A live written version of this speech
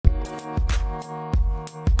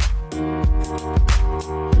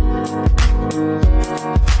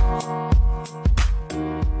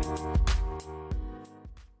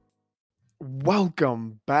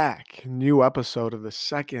Welcome back. New episode of the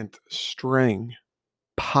Second String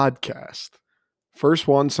podcast. First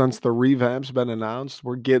one since the revamp's been announced.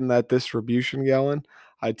 We're getting that distribution going.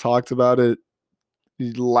 I talked about it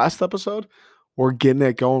last episode. We're getting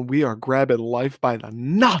it going. We are grabbing life by the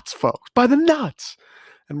nuts, folks. By the nuts.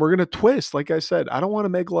 And we're going to twist. Like I said, I don't want to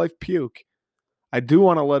make life puke. I do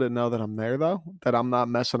want to let it know that I'm there, though, that I'm not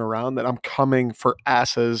messing around, that I'm coming for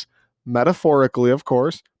asses, metaphorically, of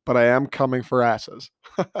course, but I am coming for asses,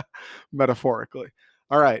 metaphorically.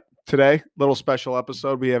 All right, today, little special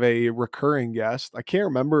episode. We have a recurring guest. I can't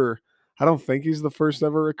remember. I don't think he's the first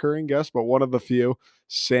ever recurring guest, but one of the few.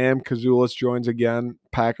 Sam Kazulis joins again,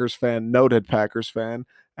 Packers fan, noted Packers fan,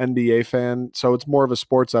 NBA fan. So it's more of a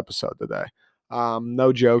sports episode today.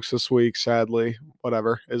 No jokes this week, sadly.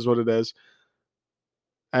 Whatever, is what it is.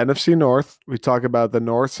 NFC North. We talk about the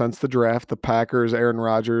North since the draft, the Packers, Aaron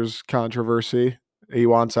Rodgers controversy. He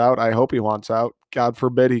wants out. I hope he wants out. God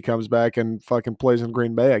forbid he comes back and fucking plays in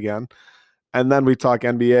Green Bay again. And then we talk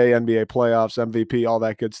NBA, NBA playoffs, MVP, all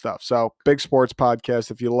that good stuff. So big sports podcast.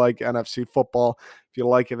 If you like NFC football, if you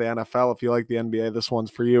like the NFL, if you like the NBA, this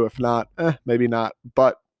one's for you. If not, maybe not.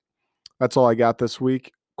 But that's all I got this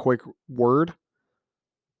week. Quick word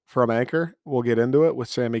from Anchor. We'll get into it with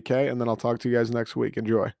Sammy K, and then I'll talk to you guys next week.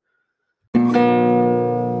 Enjoy.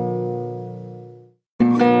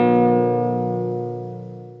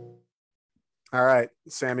 All right,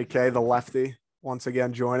 Sammy K, the lefty, once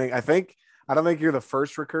again joining. I don't think you're the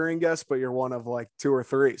first recurring guest, but you're one of like two or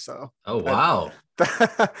three. So wow,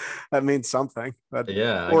 that means something.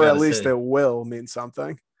 Yeah, or at least it will mean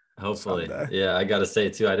something. Hopefully. Someday. Yeah, I gotta say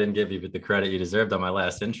too, I didn't give you the credit you deserved on my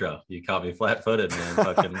last intro. You caught me flat-footed, man.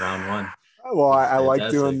 Fucking round one. Well, I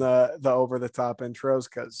like doing the over the top intros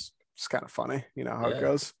because it's kind of funny, you know how it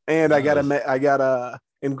goes. And I gotta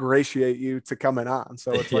ingratiate you to coming on,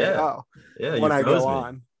 so it's like, when I go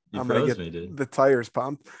on, I'm gonna get the tires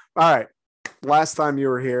pumped. All right, last time you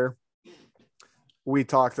were here, we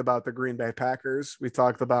talked about the Green Bay Packers. We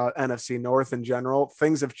talked about NFC North in general.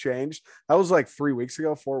 Things have changed. That was like 3 weeks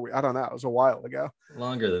ago, 4 weeks. I don't know. It was a while ago.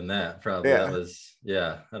 Longer than that, probably. Yeah. That was,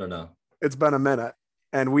 I don't know. It's been a minute.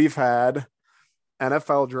 And we've had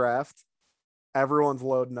NFL draft. Everyone's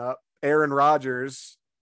loading up. Aaron Rodgers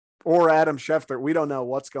or Adam Schefter. We don't know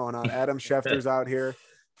what's going on. Adam Schefter's out here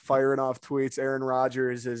firing off tweets. Aaron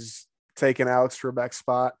Rodgers is taking Alex Trebek's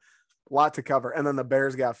spot. A lot to cover. And then the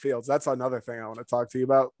Bears got Fields. That's another thing I want to talk to you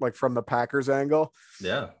about, like from the Packers angle.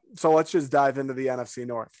 Yeah. So let's just dive into the NFC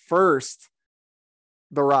North. First,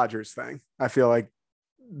 the Rodgers thing. I feel like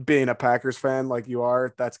being a Packers fan like you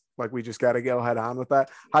are, that's like we just got to go head on with that.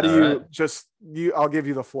 How do I'll give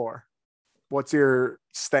you the floor. What's your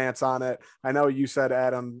stance on it? I know you said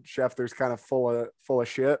Adam Schefter's kind of full of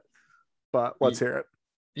shit, but let's hear it.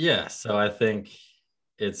 Yeah. So I think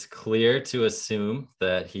it's clear to assume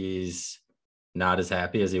that he's not as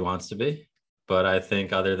happy as he wants to be. But I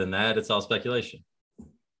think other than that, it's all speculation.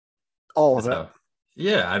 All of it.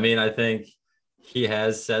 Yeah. I mean, I think he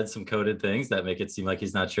has said some coded things that make it seem like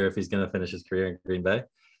he's not sure if he's going to finish his career in Green Bay.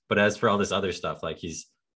 But as for all this other stuff, like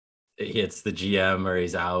it's the GM or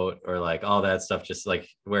he's out or like all that stuff, just like,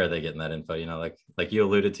 where are they getting that info? You know, like you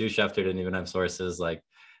alluded to, Schefter didn't even have sources. Like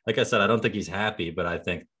I said, I don't think he's happy, but I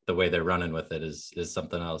think the way they're running with it is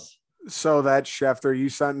something else. So that Schefter, you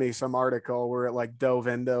sent me some article where it like dove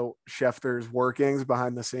into Schefter's workings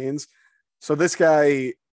behind the scenes. So this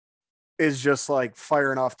guy is just like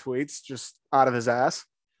firing off tweets just out of his ass.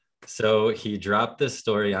 So he dropped this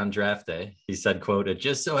story on draft day. He said, quote, "It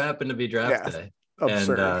just so happened to be draft day."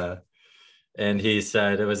 Absurd. And he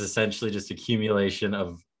said it was essentially just accumulation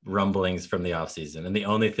of rumblings from the offseason. And the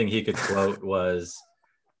only thing he could quote was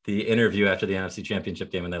the interview after the NFC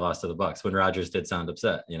Championship game when they lost to the Bucs, when Rodgers did sound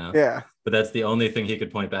upset, you know? Yeah. But that's the only thing he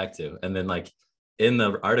could point back to. And then like in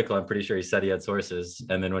the article, I'm pretty sure he said he had sources.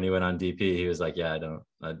 And then when he went on DP, he was like, yeah,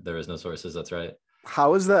 there was no sources. That's right.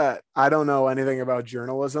 How is that? I don't know anything about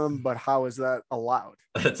journalism, but how is that allowed?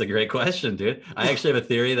 That's a great question, dude. I actually have a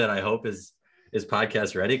theory that I hope is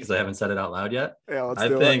podcast ready because I haven't said it out loud yet. Yeah, I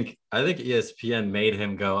think ESPN made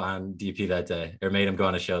him go on DP that day or made him go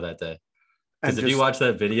on a show that day. Because if you watch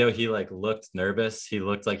that video, he like looked nervous. He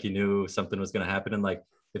looked like he knew something was going to happen. And like,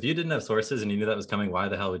 if you didn't have sources and you knew that was coming, why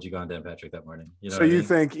the hell would you go on Dan Patrick that morning? You know. So you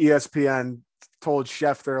think ESPN told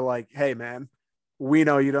Schefter like, "Hey man, we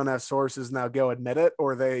know you don't have sources. Now go admit it,"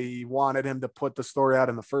 or they wanted him to put the story out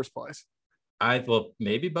in the first place? Well,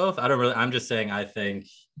 maybe both. I don't really. I'm just saying. I think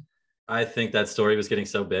that story was getting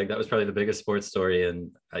so big. That was probably the biggest sports story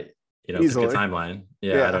in pick a timeline.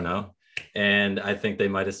 Yeah, I don't know. And I think they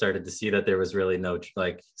might have started to see that there was really no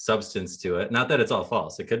like substance to it. Not that it's all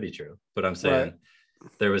false. It could be true, but I'm saying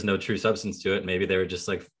Right. there was no true substance to it. Maybe they were just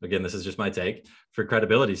like, again, this is just my take for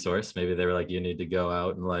credibility source. Maybe they were like, you need to go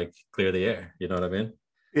out and like clear the air. You know what I mean?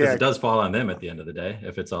 Because Yeah. it does fall on them at the end of the day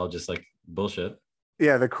if it's all just like bullshit.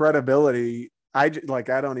 Yeah. The credibility. I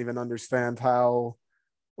don't even understand how,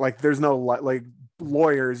 like, there's no, like,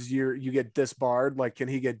 lawyers, you get disbarred. Like, can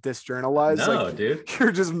he get disjournalized? Like, No, dude.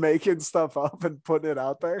 you're just making stuff up and putting it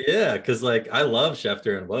out there. Yeah, because like I love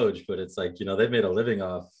Schefter and Woj, but it's like, they've made a living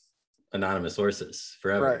off anonymous sources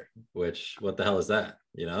Right. forever, which what the hell is that?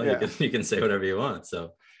 You Yeah. can say whatever you want.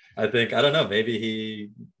 So I think, I don't know, maybe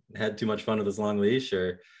he had too much fun with his long leash,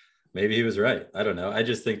 or maybe he was right. I don't know. I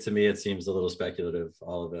just think, to me, it seems a little speculative,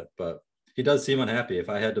 all of it, but he does seem unhappy. If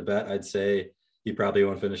I had to bet, I'd say he probably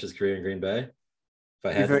won't finish his career in Green Bay. If I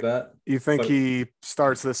You had to think bet. you think But he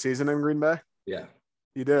starts this season in Green Bay? yeah,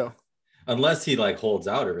 You do. unless he like holds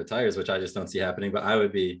out or retires, which I just don't see happening, but I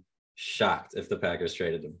would be shocked if the Packers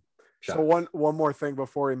traded him. So Shocked. one more thing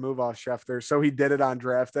before we move off Schefter. So he did it on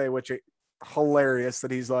draft day, which hilarious that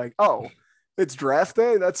he's like, oh, it's draft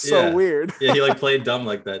day. That's so Yeah. weird. Yeah, he like played dumb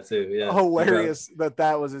like that too. Yeah. He dropped. Hilarious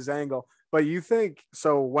that was his angle. But you think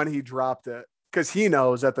so when he dropped it, because he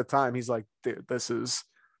knows at the time, he's like, dude,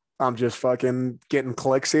 I'm just fucking getting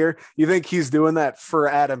clicks here. You think he's doing that for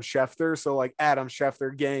Adam Schefter? So like Adam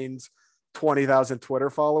Schefter gains 20,000 Twitter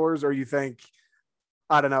followers, or you think,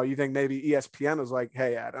 I don't know, you think maybe ESPN was like,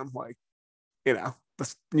 hey, Adam, like,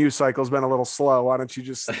 the news cycle's been a little slow. Why don't you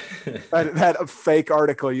just, that fake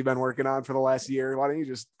article you've been working on for the last year, why don't you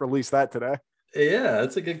just release that today? Yeah,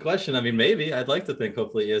 that's a good question. I mean, maybe. I'd like to think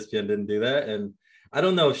hopefully ESPN didn't do that. And I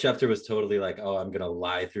don't know if Schefter was totally like, oh, I'm going to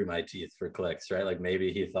lie through my teeth for clicks, right? Like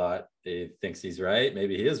maybe he thinks he's right.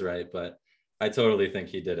 Maybe he is right. But I totally think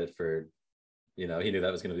he did it for, he knew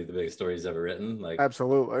that was going to be the biggest story he's ever written. Like,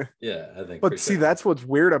 Absolutely. yeah, I think. But For see, sure. that's what's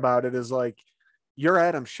weird about it is like, you're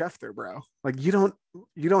Adam Schefter, bro. Like you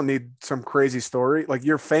don't need some crazy story. Like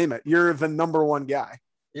you're famous. You're the number one guy.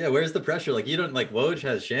 Yeah, where's the pressure? Like you don't, like Woj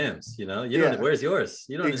has shams, you don't, Yeah, where's yours?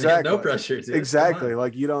 You don't have no exactly. pressure, dude. Come Exactly. on.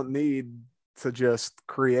 Like you don't need to just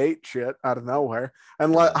create shit out of nowhere.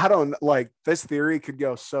 And like Yeah. I don't like this theory could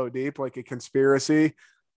go so deep, like a conspiracy.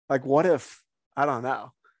 Like what if, I don't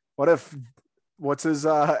know. What if what's his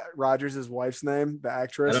Rogers' wife's name? The I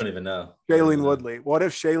actress? don't even know. I don't even Shailene know. Woodley. What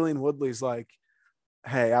if Shailene Woodley's like,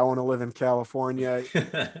 hey, I want to live in California.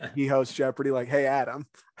 He hosts Jeopardy. Like, hey, Adam,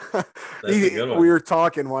 That's a good we one. were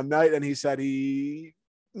talking one night and he said he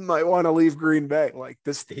might want to leave Green Bay. Like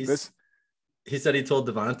He's he said he told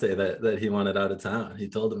Devontae that he wanted out of town. He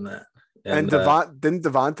told him that. and And Didn't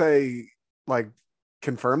Devontae like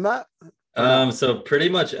confirm that or no? so pretty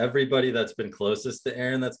much everybody that's been closest to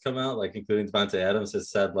Aaron that's come out, like including Devontae Adams, has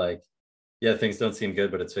said like, yeah, things don't seem good,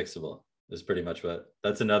 but it's fixable. Is pretty much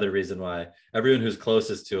that's another reason why everyone who's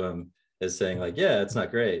closest to him is saying like, yeah, it's not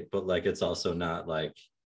great, but like it's also not like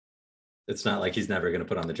he's never going to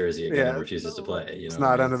put on the jersey again and Yeah, refuses to play. You it's know what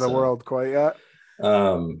I not mean? end of the So, world quite yet.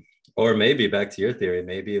 or maybe back to your theory,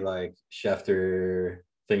 maybe like Schefter,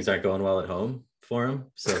 things aren't going well at home for him,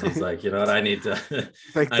 so he's like, you know what, I need to,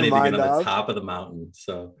 Take I the need to get mind on the off. top of the mountain.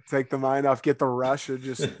 So Take the mind off. Get the rush of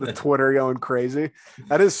just the Twitter going crazy.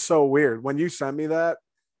 That is so weird. When you sent me that,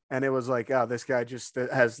 and it was like, oh, this guy just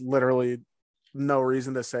has literally no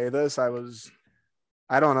reason to say this. I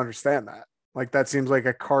don't understand that. Like that seems like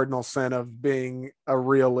a cardinal sin of being a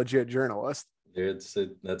real legit journalist. dude,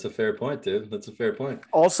 that's a fair point, dude. That's a fair point.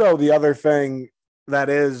 Also, the other thing that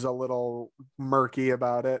is a little murky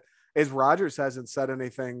about it is Rogers hasn't said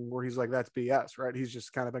anything where he's like, that's BS, right? He's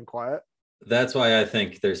just kind of been quiet. That's why I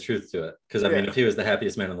think there's truth to it. Because I mean, Yeah. if he was the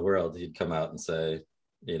happiest man in the world, he'd come out and say,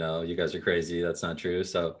 you guys are crazy. That's not true.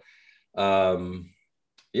 So,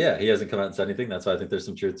 yeah, he hasn't come out and said anything. That's why I think there's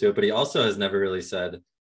some truth to it. But he also has never really said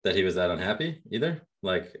that he was that unhappy either.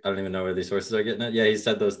 Like, I don't even know where these sources are getting it. Yeah, he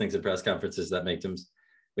said those things at press conferences that made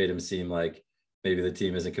him seem like maybe the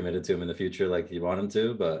team isn't committed to him in the future like you want him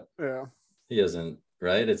to, but Yeah. he hasn't,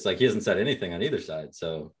 right? It's like he hasn't said anything on either side.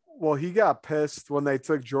 So Well, he got pissed when they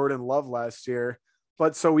took Jordan Love last year.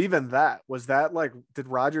 But so even that, was that like, did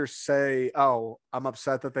Rogers say, oh, I'm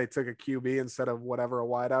upset that they took a QB instead of whatever, a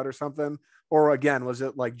wideout or something? Or again, was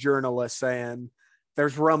it like journalists saying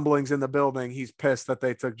there's rumblings in the building, he's pissed that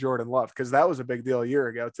they took Jordan Love? Because that was a big deal a year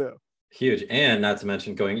ago too. huge. And not to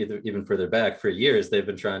mention, going even further back, for years, they've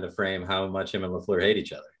been trying to frame how much him and LaFleur hate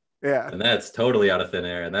each other. Yeah. And that's totally out of thin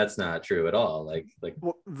air, and that's not true at all. Like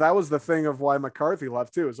Well, that was the thing of why McCarthy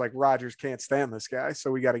left too. Is like Rodgers can't stand this guy,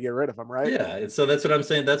 so we got to get rid of him, right? yeah. And so that's what I'm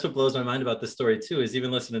saying. That's what blows my mind about this story too. Is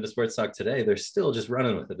even listening to Sports Talk today, they're still just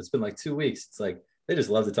running with it. It's been like 2 weeks. It's like they just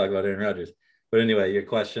love to talk about Aaron Rodgers. But anyway, your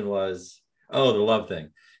question was, oh, the love thing.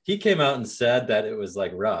 He came out and said that it was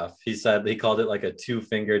like rough. He said he called it like a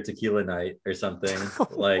 2-finger tequila night or something.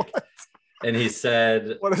 Like, and he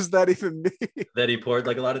said What does that even mean? that he poured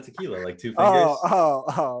like a lot of tequila, like two Oh, fingers. oh,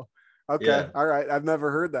 oh. Okay. Yeah. All right. I've never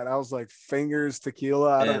heard that. I was like fingers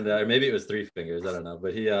tequila. I don't. And maybe it was 3 fingers. I don't know.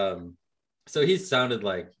 But so he sounded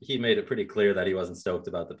like he made it pretty clear that he wasn't stoked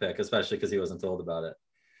about the pick, especially because he wasn't told about it.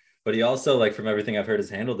 But he also, like, from everything I've heard, has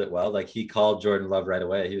handled it well. Like, he called Jordan Love right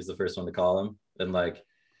away. He was the first one to call him. And like,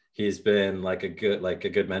 he's been like a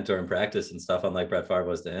good mentor in practice and stuff, unlike Brett Favre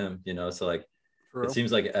was to him, you know? So like, True. it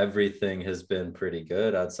seems like everything has been pretty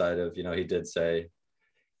good outside of, you know, he did say,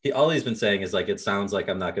 all he's been saying is like, it sounds like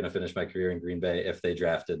I'm not going to finish my career in Green Bay if they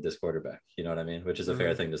drafted this quarterback. You know what I mean? Which is a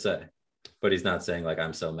fair thing to say. But he's not saying like,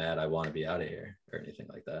 I'm so mad I want to be out of here or anything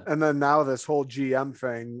like that. And then now this whole GM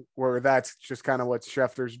thing where that's just kind of what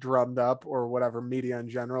Schefter's drummed up or whatever media in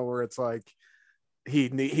general, where it's like he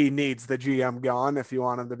needs the GM gone if you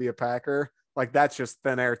want him to be a Packer. Like that's just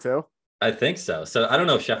thin air too. I think so. So I don't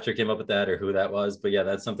know if Schefter came up with that or who that was, but yeah,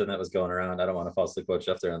 that's something that was going around. I don't want to falsely quote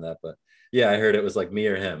Schefter on that, but yeah, I heard it was like me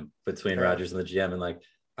or him between Rodgers and the GM. And like,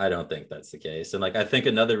 I don't think that's the case. And like, I think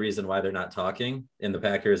another reason why they're not talking in the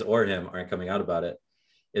Packers or him aren't coming out about it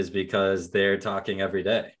is because they're talking every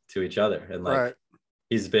day to each other. And like,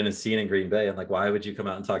 he's been seen in Green Bay. And like, why would you come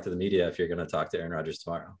out and talk to the media if you're going to talk to Aaron Rodgers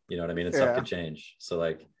tomorrow? You know what I mean? And stuff could change. So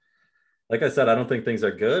like I said, I don't think things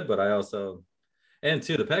are good, but I also, and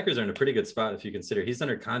two, the Packers are in a pretty good spot if you consider he's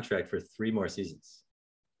under contract for 3 more seasons.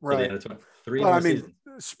 Right. Three more seasons.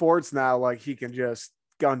 Sports now, like he can just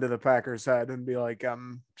gun to the Packers' head and be like,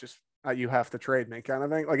 just you have to trade me kind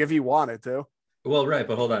of thing. Like if he wanted to. Well, right,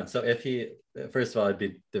 but hold on. So if he, first of all,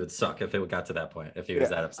 it would suck if it got to that point, if he was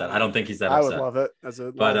that upset. I don't think he's that upset. I would love it as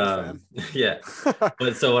a Lions fan. Yeah.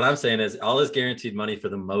 But so what I'm saying is all his guaranteed money for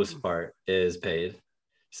the most part is paid.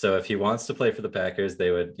 So if he wants to play for the Packers, they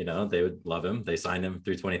would love him. They signed him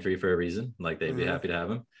through 23 for a reason. Like they'd be happy to have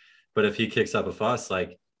him. But if he kicks up a fuss,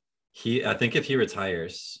 like I think if he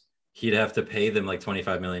retires, he'd have to pay them like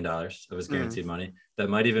 $25 million of his guaranteed money. That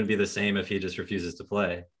might even be the same if he just refuses to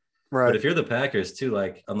play. Right. But if you're the Packers too,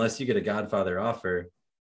 like unless you get a Godfather offer,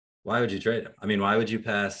 why would you trade him? I mean, why would you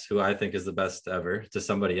pass who I think is the best ever to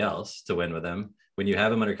somebody else to win with him when you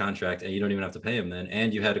have him under contract and you don't even have to pay him then,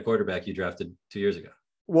 and you had a quarterback you drafted 2 years ago?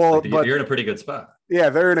 Well, like, you're in a pretty good spot. Yeah,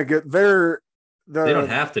 they're in a good. They don't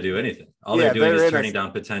have to do anything. All they're doing is turning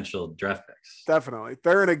down potential draft picks. Definitely,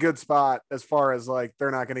 they're in a good spot as far as like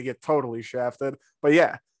they're not going to get totally shafted. But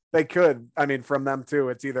yeah, they could. I mean, from them too,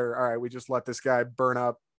 it's either all right, we just let this guy burn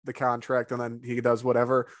up the contract and then he does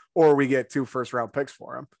whatever, or we get 2 first-round picks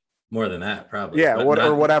for him. More than that, probably. Yeah,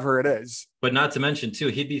 or whatever it is. But not to mention too,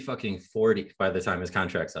 he'd be fucking 40 by the time his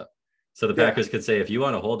contract's up. So the Packers could say, if you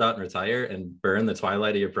want to hold out and retire and burn the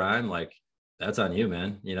twilight of your prime, like that's on you,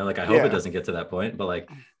 man. You know, like I hope it doesn't get to that point, but like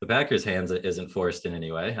the Packers' hands isn't forced in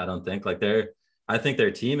any way. I don't think like I think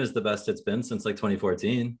their team is the best it's been since like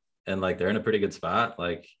 2014. And like, they're in a pretty good spot.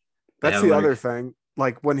 Like that's the other thing.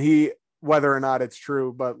 Like when whether or not it's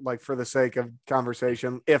true, but like for the sake of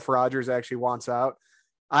conversation, if Rodgers actually wants out,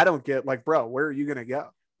 I don't get like, bro, where are you going to go?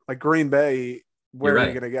 Like Green Bay, where are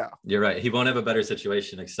you going to go? You're right. He won't have a better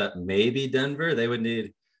situation except maybe Denver. They would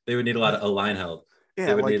need a lot of line help.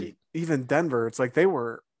 Yeah, like even Denver, it's like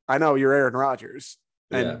I know you're Aaron Rodgers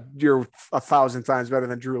and you're 1,000 times better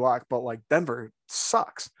than Drew Lock, but like Denver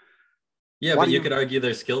sucks. Yeah, but you could argue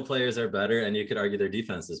their skill players are better and you could argue their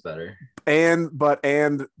defense is better. And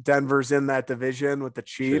Denver's in that division with the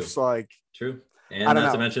Chiefs. True. And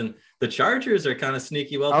not to mention the Chargers are kind of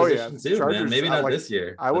sneaky positioned too, Chargers, man. Maybe not this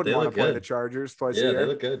year. I wouldn't want to play the Chargers twice a year. Yeah, they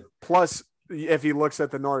look good. Plus, if he looks at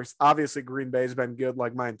the North, obviously Green Bay's been good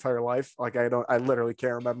like my entire life. Like I literally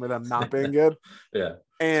can't remember them not being good. Yeah.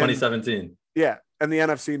 And 2017. Yeah. And the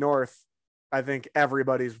NFC North, I think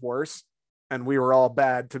everybody's worse. And we were all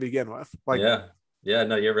bad to begin with. Like, yeah,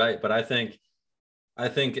 no, you're right. But I think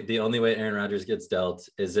the only way Aaron Rodgers gets dealt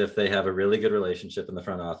is if they have a really good relationship in the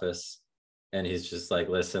front office. And he's just like,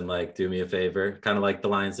 listen, like, do me a favor, kind of like the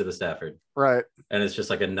Lions did with Stafford. Right. And it's just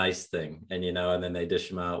like a nice thing. And, and then they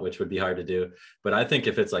dish him out, which would be hard to do. But I think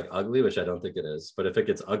if it's like ugly, which I don't think it is, but if it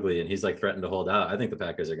gets ugly and he's like threatened to hold out, I think the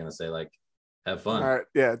Packers are going to say like, have fun. All right.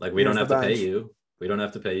 Yeah. Like, we don't have to pay you. We don't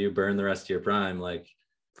have to pay you. Burn the rest of your prime. Like,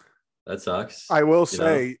 that sucks. I will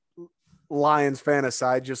say, Lions fan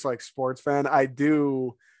aside, just like sports fan, I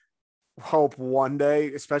do hope one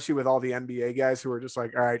day, especially with all the NBA guys who are just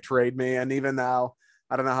like, all right, trade me. And even now,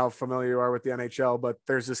 I don't know how familiar you are with the NHL, but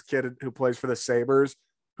there's this kid who plays for the Sabres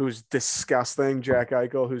who's disgusting, Jack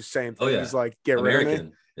Eichel, who's same Oh thing. He's yeah, like, get rid of me.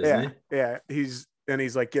 American, isn't Yeah, he? yeah.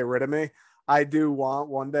 He's like, get rid of me. I do want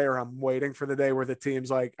one day, or I'm waiting for the day where the team's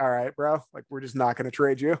like, all right, bro, like we're just not going to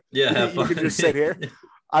trade you. Yeah, have You can fun. just sit here.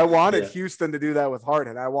 I wanted Yeah, Houston to do that with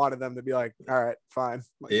Harden. I wanted them to be like, all right, fine,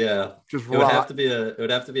 like yeah. just It would have rot. to be a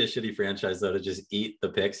shitty franchise though to just eat the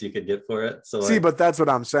picks you could get for it. So See, like, but that's what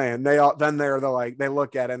I'm saying. They all then they're like they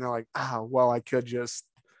look at it and they're like, oh well, I could just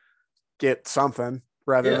get something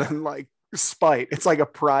rather yeah, than like spite. It's like a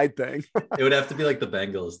pride thing. it would have to be like the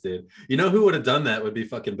Bengals, dude. You know who would have done that would be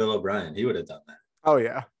fucking Bill O'Brien. He would have done that. Oh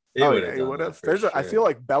yeah. He Oh would yeah, have he done would that have. for I feel sure.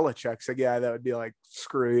 like Belichick's a guy that would be like,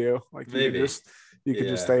 screw you. Like Maybe. you could just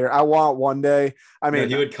Yeah. stay here. I want one day. I No, mean,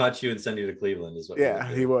 he would cut you and send you to Cleveland, is what he would yeah,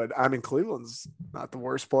 he do. would. I mean, Cleveland's not the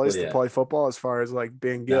worst Well, place to yeah. play football as far as like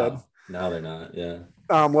being good. No, they're not. Yeah.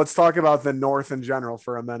 Let's talk about the North in general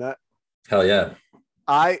for a minute. Hell yeah.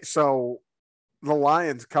 So the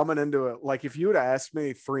Lions coming into it, like if you would have asked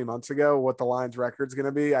me 3 months ago what the Lions record's going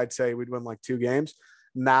to be, I'd say we'd win like 2 games.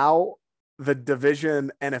 Now the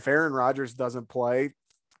division, and if Aaron Rodgers doesn't play,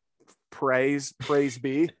 praise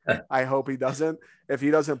be. I hope he doesn't. If he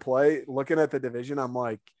doesn't play, looking at the division, I'm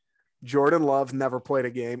like, Jordan Love never played a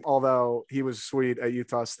game, although he was sweet at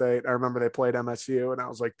Utah State. I remember they played MSU, and I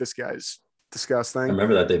was like, this guy's I disgusting.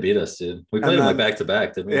 remember that they beat us, dude. We played And them like then, back to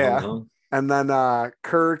back, didn't we? Home and yeah. home. And then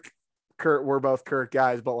Kurt, we're both Kurt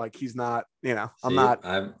guys, but like he's not, I'm See, not,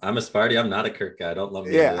 I'm a Sparty. I'm not a Kirk guy. Don't lump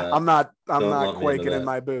me into yeah, that. I'm Don't not lump me into quaking in that.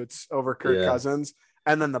 my boots over Kirk Yeah. Cousins.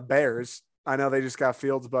 And then the Bears, I know they just got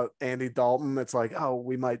Fields, but Andy Dalton, it's like, oh,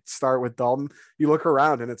 we might start with Dalton. You look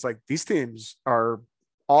around and it's like these teams are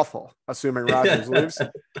awful, assuming Rodgers leaves.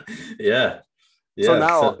 Yeah. So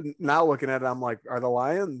Yeah. now looking at it, I'm like, are the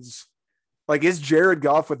Lions like is Jared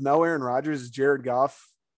Goff with no Aaron Rodgers? Is Jared Goff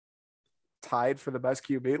tied for the best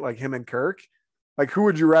QB, like him and Kirk? Like, who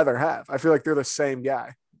would you rather have? I feel like they're the same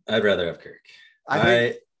guy. I'd rather have Kirk. I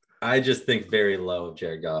think. I just think very low of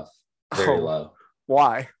Jared Goff. Very Oh, low.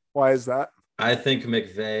 why? Why is that? I think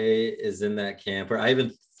McVay is in that camp, or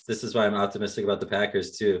this is why I'm optimistic about the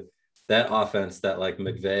Packers too. That offense that like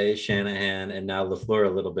McVay, Shanahan, and now LaFleur a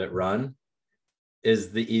little bit run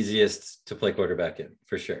is the easiest to play quarterback in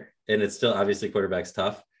for sure. And it's still obviously quarterback's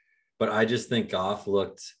tough, but I just think Goff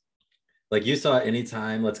looked like you saw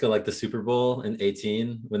anytime, let's go like the Super Bowl in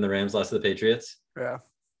 18 when the Rams lost to the Patriots. Yeah.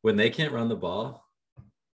 When they can't run the ball,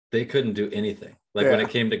 they couldn't do anything. Like when it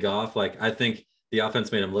came to Goff, like I think the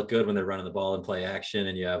offense made him look good when they're running the ball and play action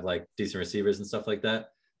and you have like decent receivers and stuff like that.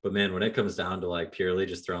 But man, when it comes down to like purely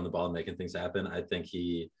just throwing the ball and making things happen, I think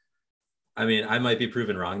I might be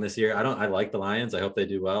proven wrong this year. I like the Lions. I hope they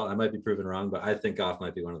do well. I might be proven wrong, but I think Goff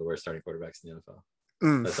might be one of the worst starting quarterbacks in the NFL.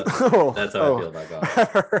 That's how I feel about Goff.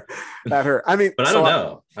 That hurt. I mean, but I don't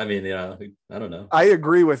know. I mean, I don't know. I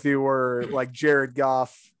agree with you where like Jared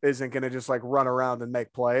Goff isn't going to just like run around and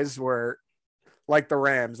make plays where like the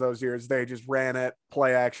Rams those years, they just ran it,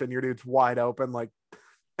 play action. Your dude's wide open. Like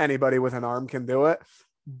anybody with an arm can do it.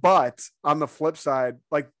 But on the flip side,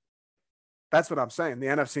 like that's what I'm saying. The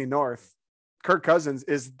NFC North, Kirk Cousins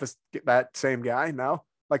is that same guy now.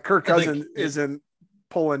 Like Kirk Cousins isn't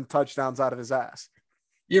pulling touchdowns out of his ass.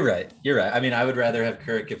 You're right. I mean, I would rather have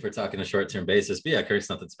Kirk if we're talking a short-term basis. But yeah, Kirk's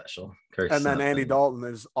nothing special. And then Andy Dalton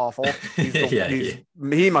is awful.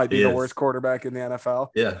 He might be the is. worst quarterback in the NFL.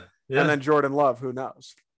 Yeah. And then Jordan Love, who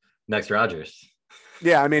knows? Next Rodgers.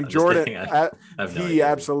 Yeah, I mean, Jordan, he idea.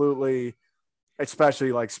 absolutely,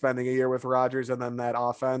 especially like spending a year with Rodgers and then that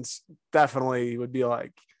offense definitely would be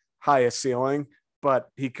like highest ceiling, but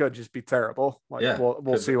he could just be terrible. Like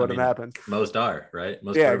we'll see what happens. Most are, right?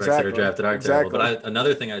 Most quarterbacks that are drafted are terrible. But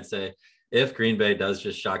another thing I'd say, if Green Bay does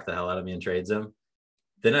just shock the hell out of me and trades him,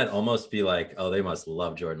 then I'd almost be like, oh, they must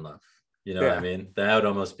love Jordan Love. You know what I mean? That would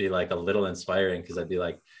almost be like a little inspiring because I'd be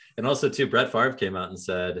like, and also too, Brett Favre came out and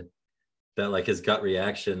said that like his gut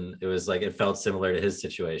reaction, it was like, it felt similar to his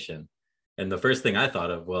situation. And the first thing I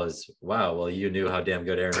thought of was, wow, well, you knew how damn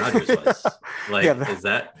good Aaron Rodgers was. Like,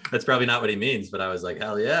 that's probably not what he means, but I was like,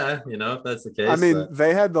 hell yeah, if that's the case. I mean,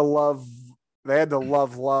 they had to love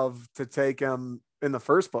to take him in the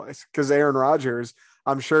first place because Aaron Rodgers,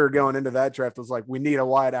 I'm sure going into that draft was like, we need a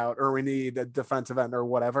wideout or we need a defensive end or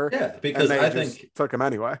whatever. Yeah, because I think took him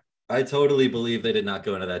anyway. I totally believe they did not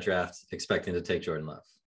go into that draft expecting to take Jordan Love.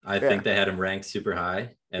 I think they had him ranked super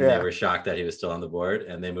high and they were shocked that he was still on the board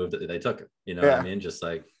and they took him, what I mean? Just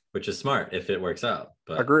like, which is smart if it works out,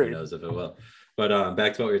 but Agreed. Who knows if it will. But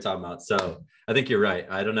back to what we were talking about. So I think you're right.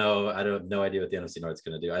 I don't know. I have no idea what the NFC North is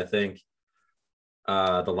going to do. I think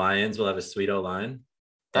The Lions will have a sweet O-line, and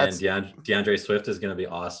That's DeAndre Swift is going to be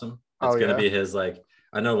awesome. It's oh going to yeah. be his like.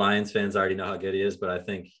 I know Lions fans already know how good he is, but I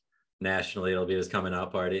think nationally it'll be his coming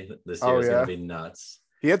out party. This year Oh is going to yeah. be nuts.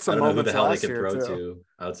 He had I some don't know who the moments hell they last could year throw too.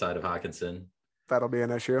 to outside of Hawkinson. That'll be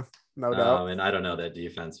an issue, no doubt. And I don't know that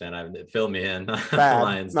defense, man. Fill me in. Bad.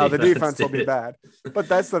 Lions No, the defense, defense will be dude. bad. But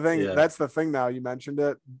that's the thing. Yeah. That's the thing now. You mentioned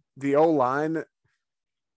it. The O line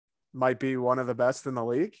might be one of the best in the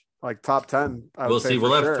league, like top 10, I would We'll say see. for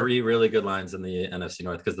We'll have sure. 3 really good lines in the NFC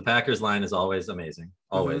North because the Packers line is always amazing.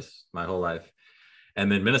 Mm-hmm. Always, my whole life. And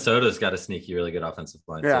then Minnesota's got a sneaky, really good offensive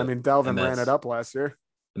line Yeah, I too. mean, And Delvin ran it that's up last year.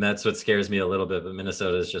 and that's what scares me a little bit. But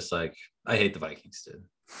Minnesota is just like, I hate the Vikings, dude.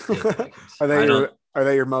 I hate the Vikings. Are they I your don't. Are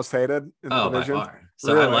they your most hated in the Oh, by division? far.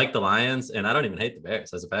 So I Really? like the Lions, and I don't even hate the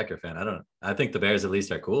Bears as a Packer fan. I don't. I think the Bears at least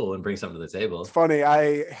are cool and bring something to the It's table. funny.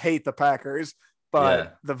 I hate the Packers, but Yeah,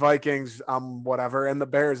 the Vikings, whatever. And the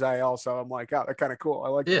Bears, I'm like, oh, they're kind of cool. I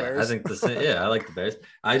like the yeah. I Bears. think the same. Yeah, I like the Bears.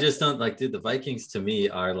 I just don't like, dude. The Vikings to me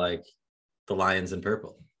are like the Lions in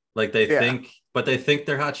purple. Like Yeah. they think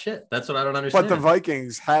they're hot shit. That's what I don't But the understand.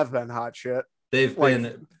 Vikings have been hot shit. They've Like,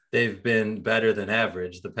 been they've been better than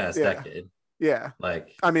average the past yeah. decade. Yeah.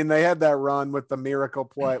 Like, I mean, they had that run with the miracle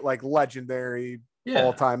play, like legendary yeah,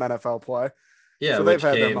 all-time NFL play. yeah, So they've which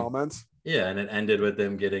had their came, moments. yeah, and it ended with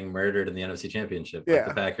them getting murdered in the NFC Championship, like the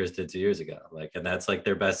Yeah, Packers did 2 years ago. Like, and that's like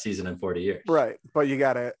their best season in 40 years. right. But you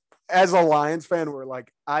got to, as a Lions fan, we're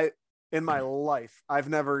like, in my life, I've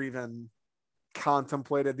never even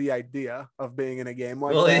contemplated the idea of being in a game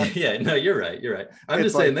like Well, that. yeah, no, you're right. You're right. I'm It's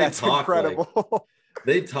just saying like, that's incredible.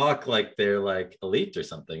 they talk like they're like elite or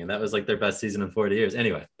something, and that was like their best season in 40 years.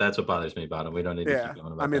 Anyway, that's what bothers me about them. We don't need to Yeah. keep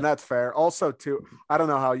going I about mean, that. that's fair. Also, too, I don't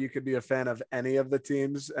know how you could be a fan of any of the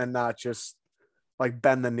teams and not just like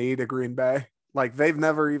bend the knee to Green Bay. Like, they've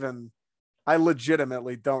never even, I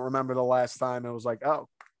legitimately don't remember the last time it was like, oh,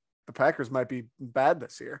 the Packers might be bad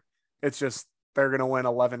this year. It's just they're going to win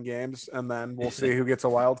 11 games and then we'll see who gets a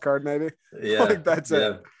wild card, maybe. Yeah, Like, that's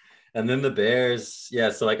yeah. it. And then the Bears, yeah.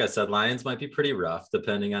 So like I said, Lions might be pretty rough,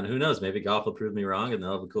 depending on who knows. Maybe Goff will prove me wrong, and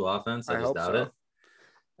they'll have a cool offense. I I just hope doubt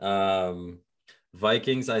so. it.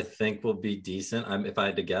 Vikings, I think will be decent. If I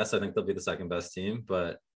had to guess, I think they'll be the second best team,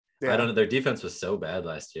 but I Yeah. don't know. Their defense was so bad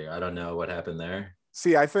last year. I don't know what happened there.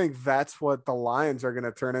 See, I think that's what the Lions are going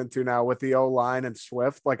to turn into now with the O line and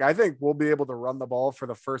Swift. Like, I think we'll be able to run the ball for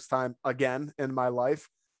the first time again in my life,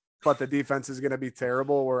 but the defense is going to be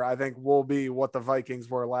terrible. Where I think we'll be what the Vikings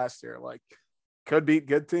were last year. Like, could beat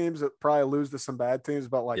good teams, probably lose to some bad teams,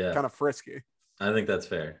 but like Yeah, kind of frisky. I think that's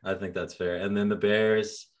fair. I think that's fair. And then the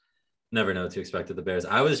Bears, never know what to expect of the Bears.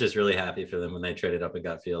 I was just really happy for them when they traded up and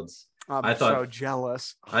got Fields. I I'm so thought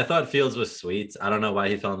jealous. I thought Fields was sweet. I don't know why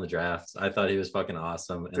he fell in the draft. I thought he was fucking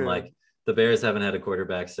awesome. And Dude, like the Bears haven't had a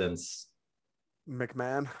quarterback since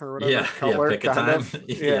McMahon or whatever, yeah, Cutler, pick a kind time. of.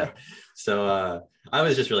 Yeah. Yeah. So I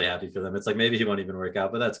was just really happy for them. It's like maybe he won't even work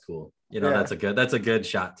out, but that's cool. Yeah. That's a good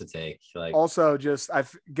shot to take. Like Also, just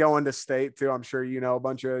I've going to state too. I'm sure you know a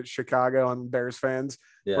bunch of Chicago and Bears fans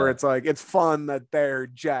where yeah. it's like it's fun that they're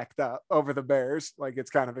jacked up over the Bears. Like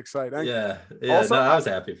it's kind of exciting. Yeah. Yeah. Also, No, I was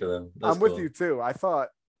happy for them. That's I'm with cool. you too. I thought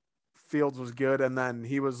Fields was good, and then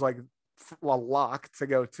he was like a lock to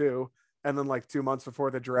go too. And then like 2 months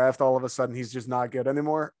before the draft, all of a sudden he's just not good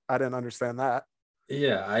anymore. I didn't understand that.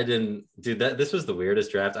 Yeah, I didn't do that. This was the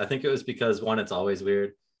weirdest draft. I think it was because one, it's always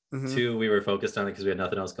weird. Mm-hmm. 2, we were focused on it because we had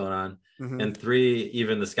nothing else going on. Mm-hmm. And 3,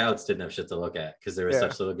 even the scouts didn't have shit to look at because there were Yeah.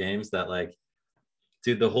 such little games that like,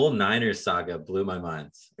 dude, the whole Niners saga blew my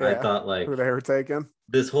mind. Yeah. I thought like Who they were taking.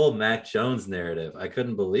 this whole Mac Jones narrative, I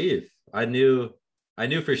couldn't believe. I knew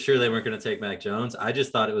for sure they weren't going to take Mac Jones. I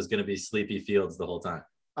just thought it was going to be Sleepy Fields the whole time.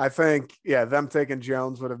 I think, yeah, them taking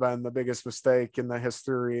Jones would have been the biggest mistake in the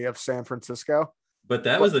history of San Francisco. But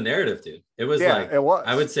that was the narrative, dude. It was Yeah, like it was.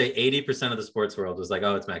 I would say 80% of the sports world was like,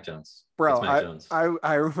 oh, it's Mac Jones. Bro, It's Mac Jones.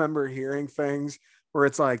 I remember hearing things where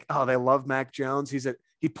it's like, oh, they love Mac Jones.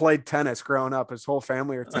 He played tennis growing up. His whole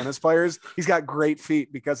family are tennis players. He's got great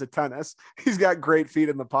feet because of tennis. He's got great feet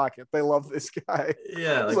in the pocket. They love this guy.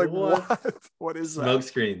 Yeah, It's like, like what? What is smoke that?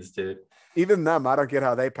 screens, dude. Even them, I don't get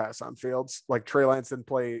how they pass on Fields. Like Trey Lance didn't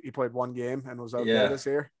play. He played one game and was okay Yeah. this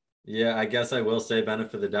year. Yeah, I guess I will say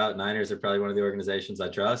benefit of the doubt. Niners are probably one of the organizations I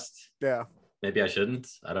trust. Yeah. Maybe I shouldn't.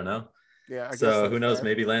 I don't know. Yeah. I guess So that's who knows? fair.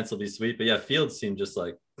 Maybe Lance will be sweet. But yeah, Fields seemed just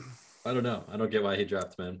like, I don't know. I don't get why he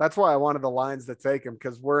dropped, man. That's why I wanted the Lions to take him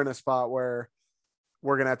because we're in a spot where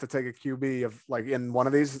we're gonna have to take a QB of like in one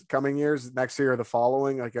of these coming years, next year or the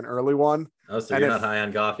following, like an early one. Oh, so And you're if- not high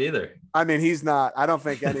on Goff either. I mean, he's not. I don't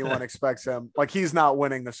think anyone expects him. Like he's not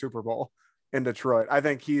winning the Super Bowl in Detroit. I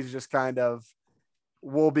think he's just kind of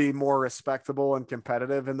we'll be more respectable and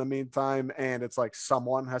competitive in the meantime. And it's like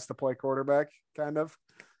someone has to play quarterback, kind of.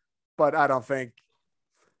 But I don't think,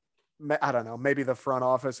 I don't know, maybe the front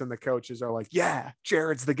office and the coaches are like, yeah,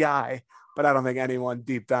 Jared's the guy. But I don't think anyone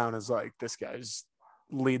deep down is like, this guy's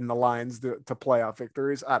leading the Lions to playoff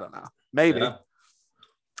victories. I don't know. Maybe. Yeah.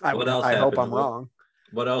 What else I hope happened? I'm wrong.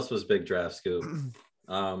 What else was big draft scoop?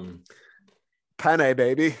 Penne,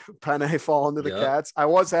 baby. Penne falling to the Yep. Cats. I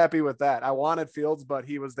was happy with that. I wanted Fields, but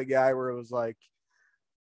he was the guy where it was like,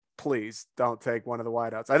 please don't take one of the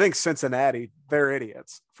wideouts. I think Cincinnati, they're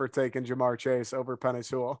idiots for taking Jamar Chase over Penei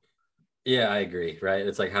Sewell. Yeah, I agree. Right.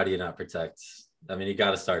 It's like, how do you not protect? I mean, you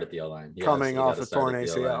got to start at the O-line. Coming off a torn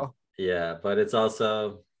ACL. Yeah, but it's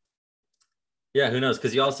also, yeah, who knows?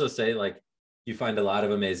 Because you also say like you find a lot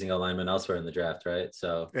of amazing alignment elsewhere in the draft, right?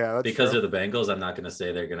 So yeah, because of the Bengals, I'm not going to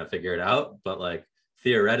say they're going to figure it out, but like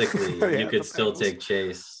theoretically, yeah, you could still take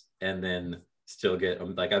Chase and then still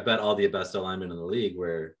get like I bet all the best alignment in the league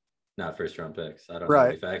were not first round picks. I don't know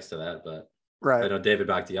any facts to that, but I know David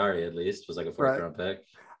Bakhtiari at least was like a fourth round pick.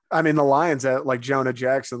 I mean, the Lions at like Jonah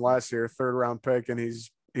Jackson last year, third round pick, and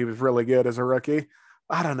he was really good as a rookie.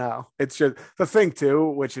 I don't know. It's just the thing too,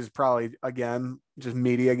 which is probably again just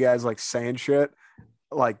media guys like saying shit.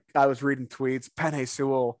 Like I was reading tweets, Penei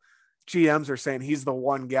Sewell, GMs are saying he's the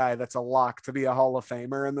one guy that's a lock to be a Hall of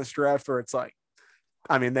Famer in this draft. Where it's like,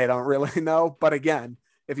 I mean, they don't really know. But again,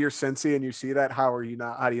 if you're Cincy and you see that, how do you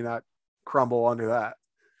not crumble under that?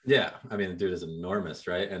 Yeah, I mean, the dude is enormous,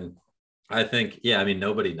 right? And I think, yeah, I mean,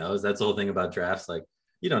 nobody knows. That's the whole thing about drafts. Like,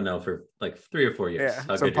 you don't know for like 3 or 4 years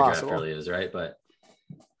how good your draft really is, right? But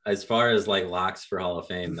as far as like locks for Hall of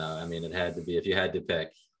Fame, though, I mean, it had to be, if you had to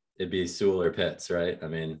pick, it'd be Sewell or Pitts, right? I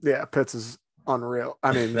mean, yeah, Pitts is unreal.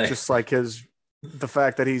 I mean, just like the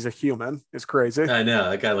fact that he's a human is crazy. I know,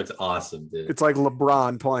 that guy looks awesome, dude. It's like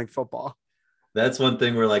LeBron playing football. That's one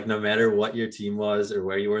thing where like no matter what your team was or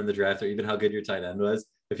where you were in the draft or even how good your tight end was,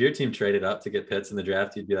 if your team traded up to get Pitts in the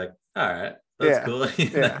draft, you'd be like, all right, that's cool.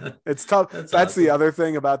 Yeah, it's tough. That's awesome. The other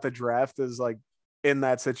thing about the draft is like in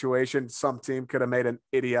that situation, some team could have made an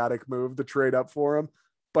idiotic move to trade up for him,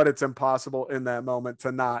 but it's impossible in that moment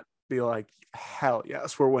to not be like, hell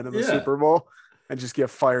yes, we're winning the Super Bowl and just get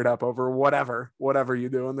fired up over whatever you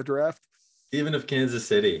do in the draft. Even if Kansas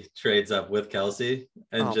City trades up with Kelsey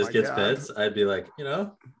and just gets Pitts, I'd be like,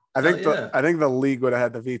 I think the league would have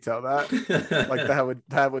had to veto that. Like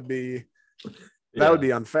that would be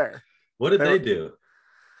unfair. What did they do?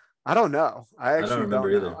 I don't know. I actually don't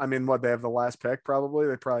remember either. I mean, what, they have the last pick probably?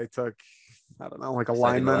 They probably took, I don't know, like a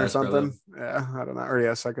lineman or something. Probably. Yeah, I don't know. Or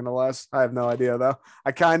yeah, second to last. I have no idea though.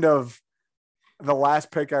 The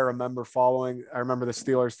last pick I remember I remember the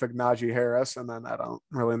Steelers took Najee Harris, and then I don't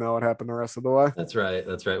really know what happened the rest of the way. That's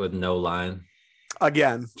right. With no line.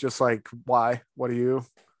 Again, just like, why? What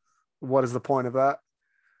is the point of that?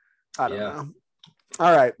 I don't know.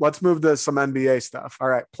 All right, let's move to some NBA stuff. All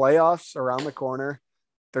right, playoffs around the corner.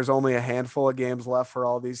 There's only a handful of games left for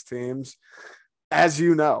all these teams. As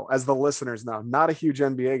you know, as the listeners know, not a huge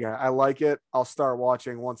NBA guy. I like it. I'll start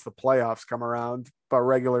watching once the playoffs come around, but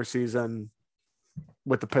regular season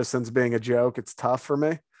with the Pistons being a joke, it's tough for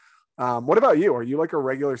me. What about you? Are you like a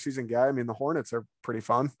regular season guy? I mean, the Hornets are pretty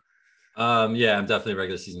fun. Yeah, I'm definitely a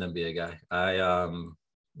regular season NBA guy.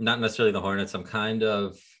 Not necessarily the Hornets. I'm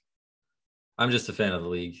just a fan of the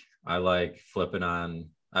league. I like flipping on.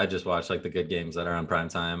 I just watch like the good games that are on prime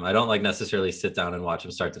time. I don't like necessarily sit down and watch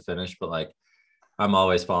them start to finish, but like I'm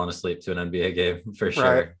always falling asleep to an NBA game for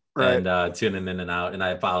sure. Right. And tuning in and out, and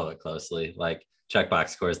I follow it closely. Like check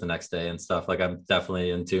box scores the next day and stuff. Like I'm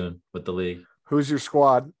definitely in tune with the league. Who's your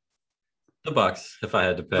squad? The Bucks, if I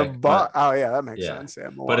had to pick. Oh yeah, that makes sense.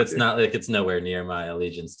 Yeah, but it's not like it's nowhere near my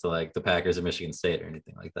allegiance to like the Packers or Michigan State or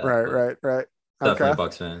anything like that. Right. Definitely a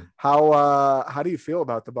Bucks fan. How do you feel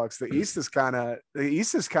about the Bucks? The East is kind of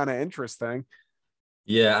interesting.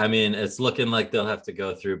 Yeah, I mean, it's looking like they'll have to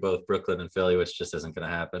go through both Brooklyn and Philly, which just isn't going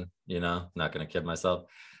to happen. Not going to kid myself.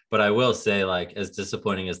 But I will say, like, as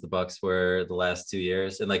disappointing as the Bucks were the last 2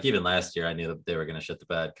 years, and like even last year, I knew that they were going to shit the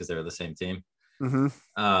bed because they were the same team.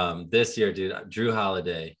 Mm-hmm. This year, dude, Drew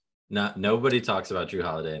Holiday. Nobody talks about Drew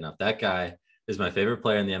Holiday enough. That guy is my favorite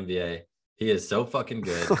player in the NBA. He is so fucking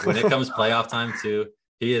good. When it comes playoff time too,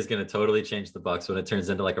 he is going to totally change the Bucks when it turns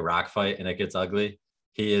into like a rock fight and it gets ugly.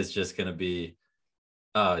 He is just going to be,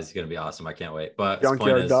 he's going to be awesome. I can't wait. But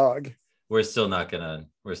junkyard dog. We're still not gonna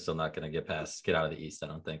get out of the East, I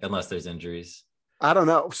don't think, unless there's injuries. I don't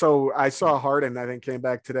know. So I saw Harden, I think, came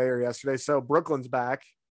back today or yesterday. So Brooklyn's back.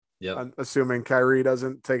 Yep. Assuming Kyrie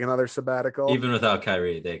doesn't take another sabbatical. Even without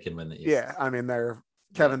Kyrie, they can win the East. Yeah, I mean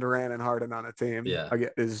Kevin Durant and Harden on a team Yeah.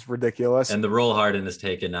 is ridiculous. And the role Harden is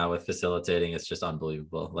taken now with facilitating is just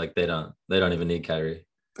unbelievable. Like they don't even need Kyrie.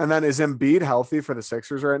 And then is Embiid healthy for the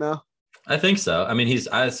Sixers right now? I think so. I mean,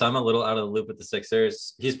 so I'm a little out of the loop with the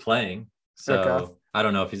Sixers. He's playing, Okay. so I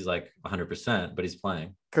don't know if he's like 100%, but he's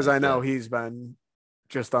playing. Because I know he's been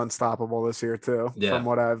just unstoppable this year too, Yeah.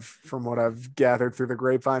 from what I've gathered through the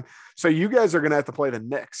grapevine. So you guys are gonna have to play the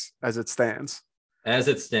Knicks as it stands. As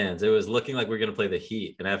it stands, it was looking like we are going to play the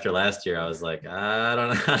Heat, and after last year, I was like, I don't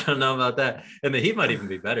know, I don't know about that. And the Heat might even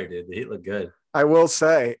be better, dude. The Heat look good. I will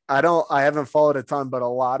say I haven't followed a ton, but a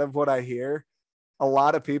lot of what I hear, a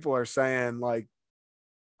lot of people are saying like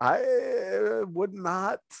I would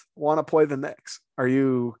not want to play the Knicks. Are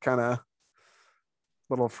you kind of a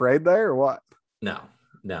little afraid there or what? No.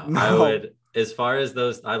 No. I would, as far as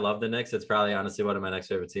those, I love the Knicks. It's probably honestly one of my next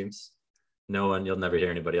favorite teams. You'll never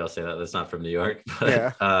hear anybody else say that. That's not from New York. But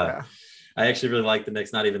yeah. I actually really like the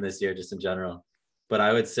Knicks, not even this year, just in general. But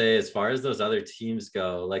I would say as far as those other teams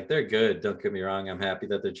go, like they're good. Don't get me wrong. I'm happy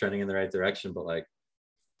that they're trending in the right direction. But like,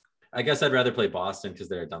 I guess I'd rather play Boston because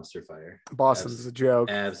they're a dumpster fire. Boston's a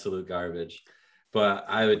joke. Absolute garbage. But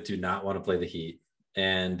I do not want to play the Heat.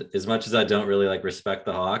 And as much as I don't really like respect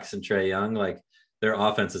the Hawks and Trae Young, like their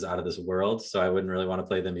offense is out of this world. So I wouldn't really want to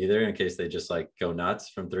play them either in case they just like go nuts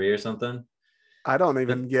from three or something. I don't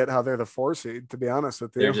even get how they're the 4 seed, to be honest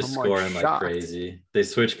with you. They're just scoring like crazy. They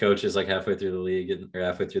switch coaches like halfway through the league or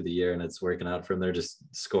halfway through the year, and it's working out for them. They're just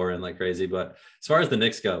scoring like crazy. But as far as the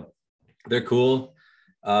Knicks go, they're cool.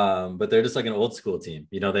 But they're just like an old school team.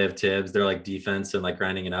 You know, they have Tibbs. They're like defense and like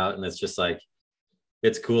grinding it out. And it's just like,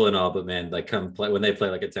 it's cool and all, but man, like come play when they play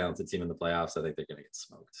like a talented team in the playoffs, I think they're going to get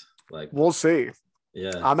smoked. Like, we'll see.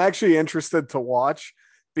 Yeah. I'm actually interested to watch.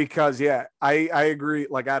 Because, I agree.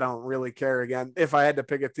 Like, I don't really care. Again, if I had to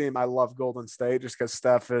pick a team, I love Golden State just because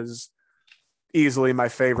Steph is easily my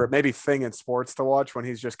favorite, maybe thing in sports to watch when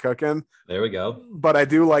he's just cooking. There we go. But I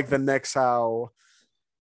do like the Knicks, how,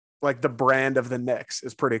 like, the brand of the Knicks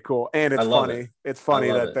is pretty cool. And it's funny. It's funny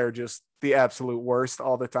that they're just the absolute worst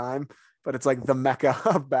all the time. But it's like the mecca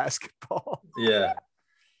of basketball. Yeah.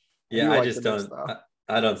 Yeah, I just don't.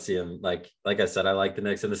 I don't see him like I said, I like the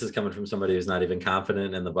Knicks, and this is coming from somebody who's not even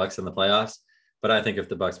confident in the Bucks in the playoffs. But I think if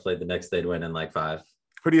the Bucks played the Knicks, they'd win in like 5.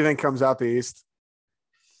 Who do you think comes out the East?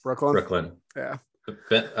 Brooklyn. Yeah.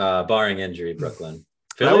 Barring injury, Brooklyn.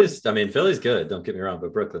 Philly's good. Don't get me wrong,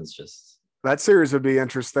 but Brooklyn's just. That series would be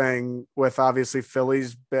interesting with obviously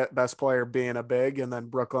Philly's best player being a big, and then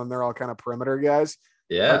Brooklyn, they're all kind of perimeter guys.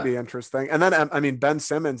 Yeah. That'd be interesting. And then, I mean, Ben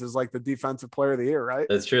Simmons is like the defensive player of the year, right?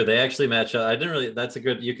 That's true. They actually match up.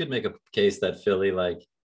 You could make a case that Philly like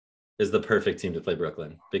is the perfect team to play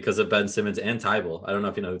Brooklyn because of Ben Simmons and Tybal. I don't know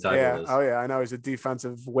if you know who Tybal is. Oh yeah. I know he's a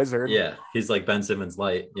defensive wizard. Yeah. He's like Ben Simmons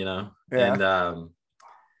light, you know? Yeah.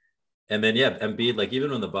 And then, Embiid, like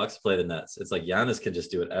even when the Bucks play the Nets, it's like Giannis can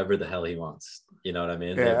just do whatever the hell he wants. You know what I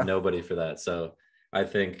mean? Yeah. They have nobody for that. So I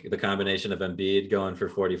think the combination of Embiid going for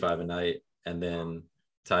 45 a night and then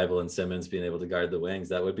Tybal and Simmons being able to guard the wings,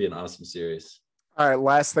 that would be an awesome series. All right,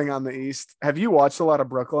 last thing on the East. Have you watched a lot of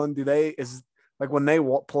Brooklyn? When they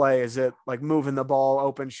play, is it like moving the ball,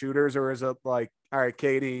 open shooters, or is it like, all right,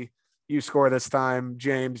 Katie, you score this time,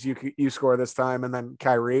 James, you score this time, and then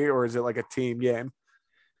Kyrie, or is it like a team game?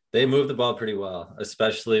 They move the ball pretty well,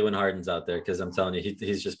 especially when Harden's out there, because I'm telling you,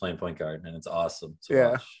 he's just playing point guard, and it's awesome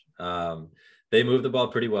to watch. They move the ball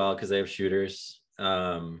pretty well because they have shooters.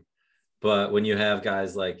 But when you have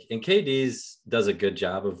guys like, and KD's does a good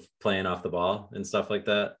job of playing off the ball and stuff like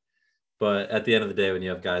that. But at the end of the day, when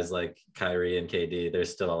you have guys like Kyrie and KD,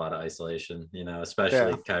 there's still a lot of isolation, you know,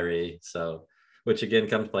 especially Kyrie. So, which again,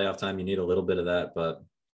 comes playoff time, you need a little bit of that, but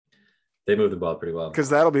they move the ball pretty well.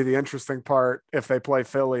 Because that'll be the interesting part if they play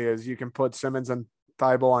Philly is you can put Simmons and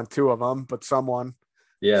Tybal on 2 of them, but someone's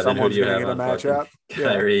then who do you have a matchup.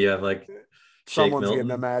 Kyrie, you have like someone's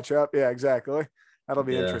getting a matchup. Yeah, exactly. That'll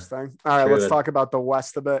be interesting. All right, let's talk about the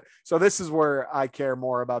West a bit. So this is where I care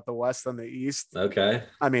more about the West than the East. Okay.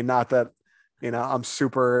 I mean, not that, I'm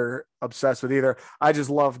super obsessed with either. I just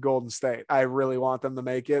love Golden State. I really want them to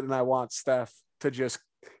make it, and I want Steph to just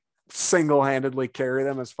single-handedly carry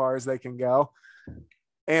them as far as they can go.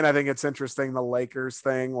 And I think it's interesting, the Lakers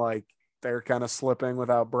thing, like they're kind of slipping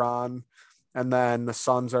without Bron. And then the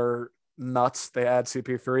Suns are nuts. They add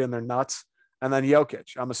CP3 and they're nuts. And then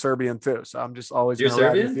Jokic. I'm a Serbian too, so I'm just always going to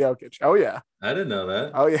ride with Jokic. Oh, yeah. I didn't know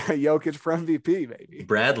that. Oh, yeah. Jokic for MVP, baby.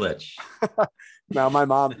 Bradlich. Now, my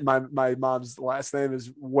mom's last name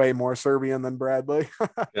is way more Serbian than Bradley.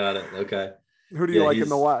 Got it. Okay. Who do you like in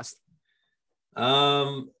the West?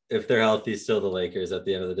 If they're healthy, still the Lakers at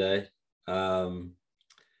the end of the day.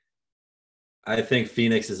 I think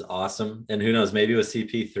Phoenix is awesome. And who knows, maybe with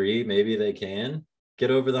CP3, maybe they can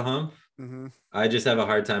get over the hump. Mm-hmm. I just have a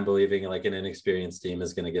hard time believing like an inexperienced team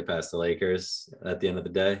is going to get past the Lakers at the end of the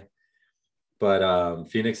day. But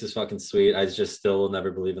Phoenix is fucking sweet. I just still will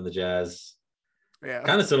never believe in the Jazz. Yeah,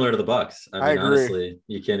 Kind of similar to the Bucks. I I mean, agree. honestly,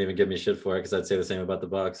 you can't even give me shit for it because I'd say the same about the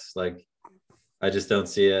Bucks. Like, I just don't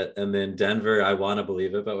see it. And then Denver, I want to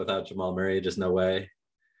believe it, but without Jamal Murray, just no way.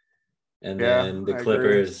 And Yeah, then the I agree.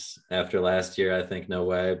 Clippers after last year, I think no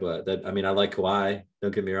way. But that, I mean, I like Kawhi.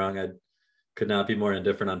 Don't get me wrong. I could not be more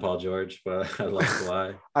indifferent on Paul George, but I love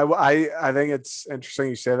Kawhi. I think it's interesting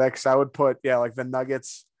you say that because I would put like the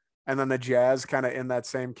Nuggets and then the Jazz kind of in that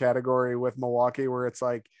same category with Milwaukee, where it's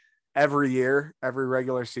like every year, every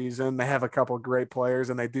regular season, they have a couple of great players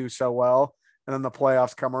and they do so well, and then the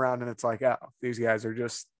playoffs come around and it's like, oh, these guys are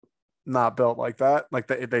just not built like that. Like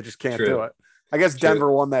they just can't do True. it. I guess True.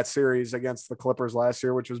 Denver won that series against the Clippers last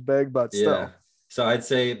year, which was big, but Yeah. still. So I'd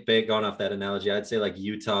say, going off that analogy, I'd say like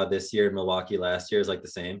Utah this year and Milwaukee last year is like the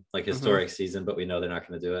same, like Mm-hmm, historic season, but we know they're not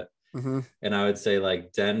going to do it. mm-hmm. And I would say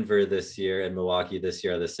like Denver this year and Milwaukee this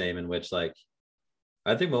year are the same, in which like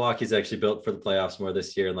I think Milwaukee's actually built for the playoffs more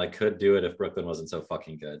this year and like could do it if Brooklyn wasn't so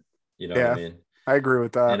fucking good. You know what I Yeah, mean? I agree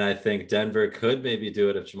with that. And I think Denver could maybe do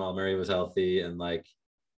it if Jamal Murray was healthy, and like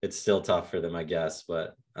it's still tough for them, I guess.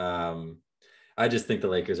 But I just think the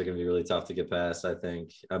Lakers are going to be really tough to get past. I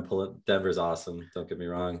think I'm pulling Denver's awesome. Don't get me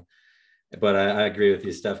wrong. But I agree with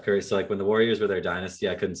you, Steph Curry. So like when the Warriors were their dynasty,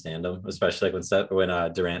 I couldn't stand them, especially like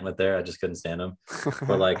when Durant went there, I just couldn't stand him.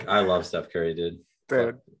 But like I love Steph Curry, dude.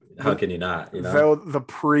 Dude, But how can you not? You know, though the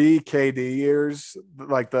pre KD years,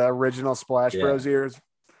 like the original Splash yeah. Bros years,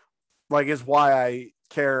 like is why I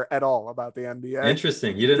care at all about the NBA.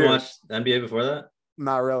 Interesting. You didn't Dude, watch NBA before that?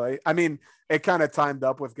 not really. I mean, it kind of timed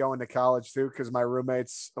up with going to college too, because my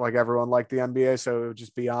roommates, like everyone liked the NBA, so it would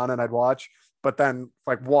just be on and I'd watch. But then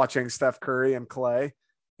like watching Steph Curry and Clay,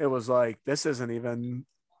 it was like this isn't even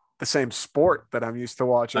the same sport that I'm used to I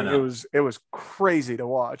watching. It know. was it was crazy to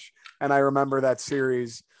watch. And I remember that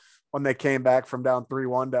series when they came back from down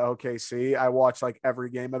 3-1 to OKC. I watched like every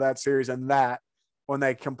game of that series, and that when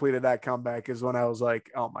they completed that comeback is when I was like,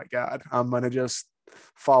 oh my God, I'm gonna just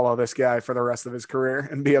follow this guy for the rest of his career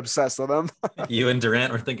and be obsessed with him. You and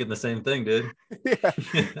Durant were thinking the same thing, dude. Yeah,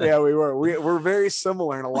 yeah, we were. We're very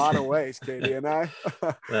similar in a lot of ways, Katie and I.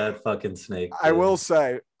 That fucking snake, I will dude.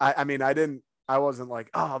 say, I mean, I wasn't like,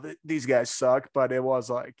 oh, these guys suck, but it was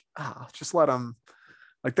like, oh, just let them,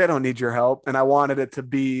 like, they don't need your help. And I wanted it to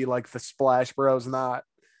be like the Splash Bros, not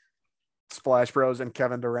Splash Bros and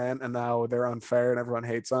Kevin Durant. And now they're unfair and everyone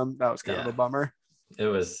hates them. That was kind of Yeah, a bummer. it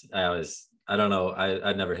was. I don't know.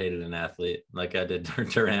 I never hated an athlete like I did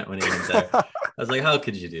Durant when he went there. I was like, how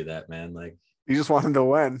could you do that, man? Like, You just wanted to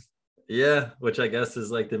win. yeah, which I guess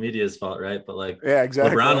is like the media's fault, right? But like Yeah, LeBron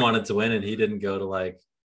exactly. wanted to win and he didn't go to like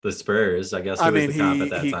the Spurs. I guess I who was mean, the comp at he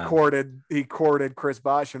that he time? courted he courted Chris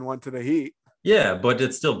Bosh and went to the Heat. Yeah, but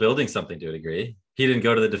it's still building something to a degree. He didn't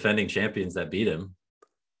go to the defending champions that beat him.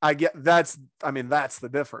 I get I mean, that's the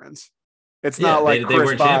difference. It's Yeah, not like they Chris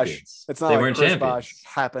weren't Bosh. champions. It's not They like weren't Chris Bosh champions.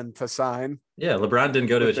 happened to sign Yeah, LeBron didn't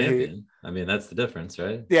go to a with the Heat. champion. I mean, that's the difference,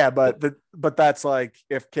 right? Yeah, But but that's like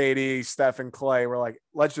if KD, Steph, and Clay were like,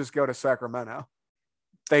 let's just go to Sacramento.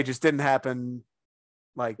 They just didn't happen.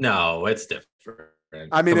 Like, no, it's different.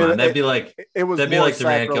 I mean, Come on, it was that'd be more like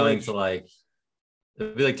Durant going to sacrilege. like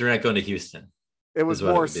it'd be like Durant going to Houston, It is was what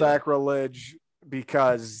it more would be like. sacrilege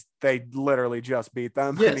because they literally just beat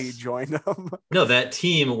them and he Yes. joined them. No, that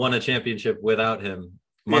team won a championship without him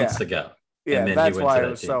months Yeah, ago. And yeah, then he that's went to why it that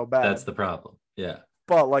was team. so That's bad. the problem. Yeah.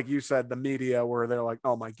 But like you said, the media where they're like,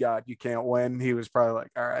 "Oh my God, you can't win." He was probably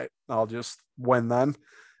like, "All right, I'll just win then."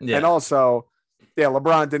 And Yeah. also, yeah,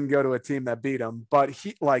 LeBron didn't go to a team that beat him, but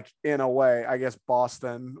he like in a way, I guess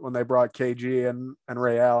Boston when they brought KG and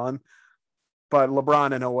Ray Allen, but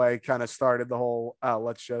LeBron in a way kind of started the whole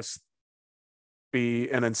let's just be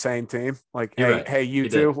an insane team. Like, You're right. hey, you He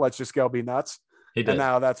two, did. let's just go be nuts. He And did.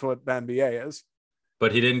 now that's what the NBA is.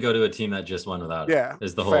 But he didn't go to a team that just won without him. Yeah,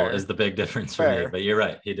 Is fair, the big difference for me. fair, But you're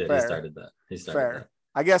right. He did. He fair, started that. He started that. fair.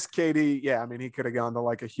 I guess KD, yeah, I mean, he could have gone to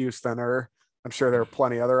like a Houston or I'm sure there are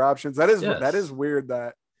plenty other options. That is Yes. weird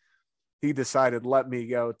that he decided let me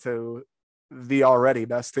go to the already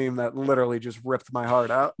best team that literally just ripped my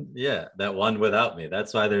heart out. Yeah. That won without me.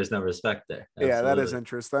 That's why there's no respect there. Yeah, that is Absolutely.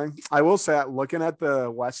 interesting. I will say, looking at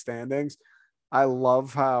the West standings, I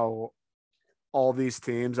love how all these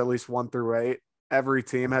teams, at least 1 through 8, every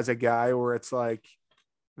team has a guy where it's like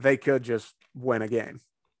they could just win a game.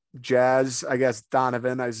 Jazz, I guess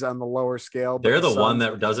Donovan is on the lower scale, but They're the the one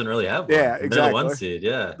Suns, that doesn't really have yeah, one, and they're the one exactly. seed.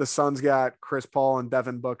 Yeah, The Suns got Chris Paul and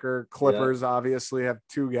Devin Booker. yeah, Clippers obviously have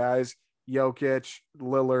two guys: Jokic,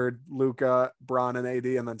 Lillard, Luca, Bron, and AD,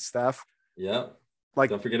 and then Steph. yeah. Like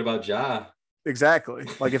Don't forget about Ja. exactly.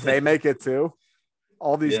 Like if they make it too,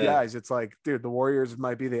 all these Yeah, guys, it's like, dude, the Warriors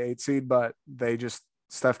might be the 8 seed, but they just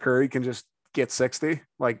Steph Curry can just get 60.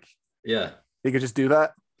 Like yeah. he could just do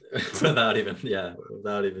that. Without even.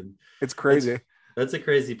 It's That's crazy. that's a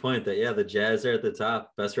crazy point. That the Jazz are at the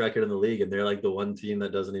top, best record in the league, and they're like the one team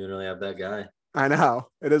that doesn't even really have that guy. I know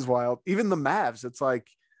it is wild. Even the Mavs, it's like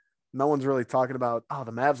no one's really talking about. Oh,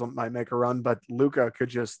 the Mavs might make a run, but Luca could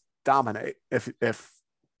just dominate if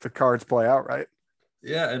the cards play out right.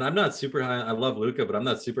 Yeah, and I'm not super high. I love Luca, but I'm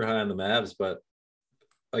not super high on the Mavs. But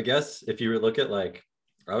I guess if you look at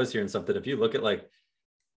I was hearing something. If you look at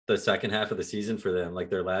the second half of the season for them, like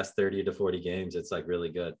their last 30 to 40 games, it's like really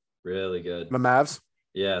good, really good. The Mavs.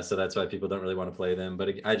 Yeah, so that's why people don't really want to play them. But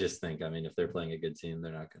I just think, I mean, if they're playing a good team,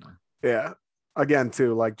 they're not gonna. Yeah. Again,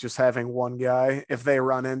 too, like just having one guy, if they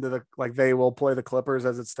run into they will play the Clippers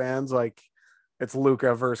as it stands. Like it's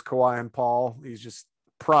Luca versus Kawhi and Paul. He's just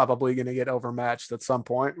probably going to get overmatched at some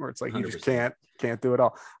point where it's like you just 100%. can't do it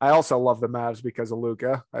all. I also love the Mavs because of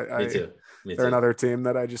Luca. Me too. Me They're too. another team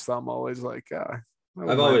that I just I'm always like, I I've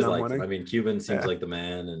wouldn't mind always them liked him. winning. I mean, Cuban seems Yeah. like the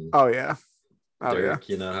man, and Oh yeah. Oh yeah.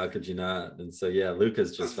 Dirk, how could you not? And so yeah,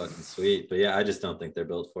 Luca's just fucking sweet. But yeah, I just don't think they're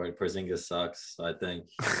built for it. Porzingis sucks. So I think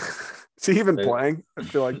Is he even playing? I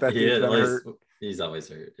feel like that dude's been hurt. he's always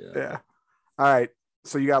hurt. Yeah. Yeah. All right.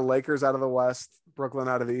 So you got Lakers out of the West, Brooklyn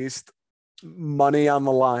out of the East. Money on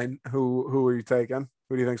the line. Who are you taking?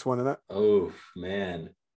 Who do you think's winning it? Oh man.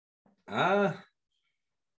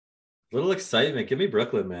 Little excitement. Give me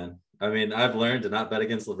Brooklyn, man. I mean, I've learned to not bet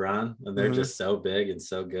against LeBron, and they're just so big and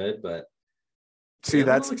so good. But See, a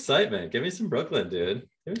that's little excitement. Give me some Brooklyn, dude.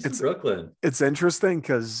 Give me some Brooklyn. it's interesting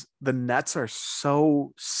because the Nets are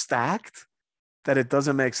so stacked that it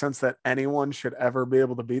doesn't make sense that anyone should ever be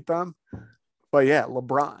able to beat them. But yeah,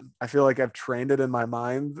 LeBron. I feel like I've trained it in my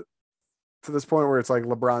mind to this point where it's like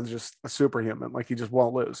LeBron's just a superhuman. Like he just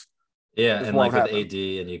won't lose. Yeah, Just and won't with happen. AD,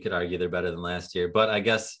 and you could argue they're better than last year. But I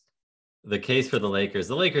guess the case for the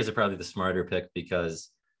Lakers are probably the smarter pick because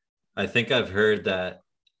I think I've heard that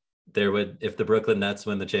if the Brooklyn Nets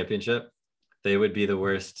win the championship, they would be the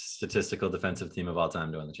worst statistical defensive team of all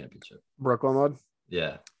time to win the championship. Brooklyn would.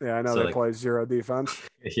 Yeah. Yeah, I know they play zero defense.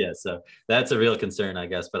 Yeah, so that's a real concern, I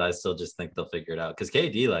guess, but I still just think they'll figure it out because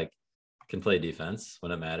KD can play defense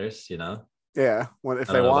when it matters, Yeah, if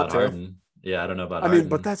they want to. Harden. Yeah, I don't know about Harden. I mean,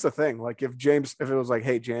 but that's the thing. Like if it was like,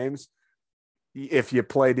 hey, James, if you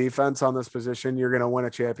play defense on this position, you're going to win a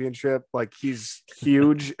championship. Like he's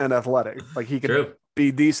huge and athletic. Like he can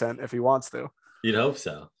be decent if he wants to. You'd hope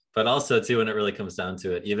so. But also too, when it really comes down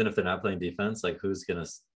to it, even if they're not playing defense, like who's gonna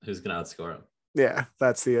outscore them? Yeah,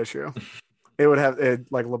 that's the issue. It would have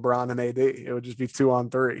like LeBron and AD. It would just be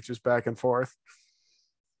 2-on-3, just back and forth.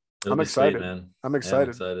 I'm excited. Sweet, man. I'm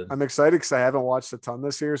excited. Yeah, I'm excited because I haven't watched a ton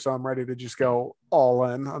this year, so I'm ready to just go all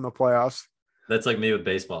in on the playoffs. That's like me with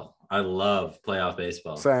baseball. I love playoff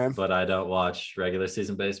baseball. Same. But I don't watch regular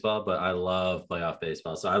season baseball, but I love playoff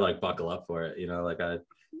baseball. So I buckle up for it.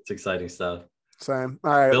 It's exciting stuff. Same.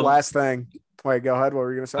 All right. Last thing. Wait, go ahead. What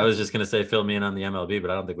were you going to say? I was just going to say fill me in on the MLB,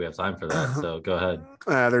 but I don't think we have time for that. So go ahead.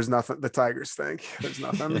 There's nothing. The Tigers stink. There's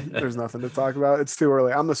nothing. There's nothing to talk about. It's too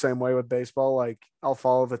early. I'm the same way with baseball. Like I'll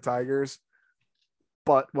follow the Tigers,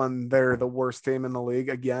 but when they're the worst team in the league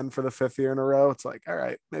again for the 5th year in a row, it's like, all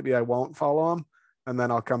right, maybe I won't follow them. And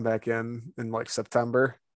then I'll come back in like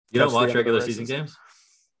September. You don't watch regular season games?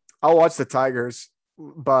 I'll watch the Tigers,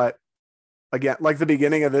 but again, like the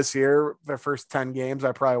beginning of this year, their first 10 games,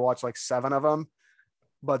 I probably watched like 7 of them.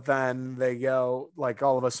 But then they go like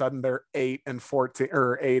all of a sudden they're 8-14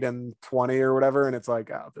 or 8-20 or whatever. And it's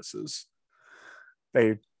like, oh,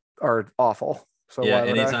 they are awful. So yeah,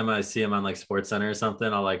 anytime I see them on like Sports Center or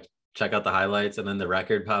something, I'll check out the highlights and then the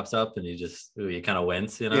record pops up and you kind of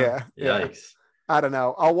wince, Yeah. Yikes. Yeah. I don't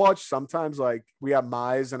know. I'll watch sometimes like we have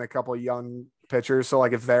Mize and a couple of young pitchers. So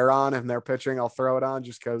like if they're on and they're pitching, I'll throw it on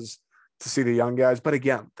just because to see the young guys. But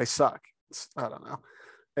again, they suck. I don't know.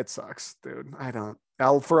 It sucks, dude.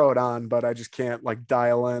 I'll throw it on, but I just can't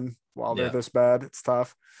dial in while they're this bad. It's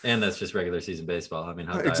tough. And that's just regular season baseball. I mean,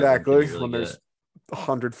 how exactly really when there's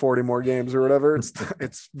 140 more games or whatever,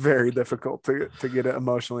 it's very difficult to get it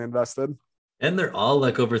emotionally invested. And they're all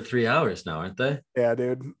over 3 hours now, aren't they? Yeah,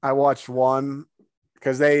 dude. I watched one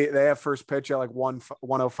because they have first pitch at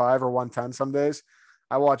 105 or 110 some days.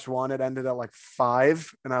 I watched one. It ended at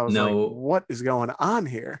 5, and I was like, "What is going on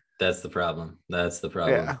here?" That's the problem. That's the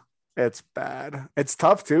problem. Yeah, it's bad. It's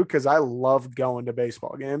tough too because I love going to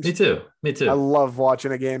baseball Me games. too. Me I too. love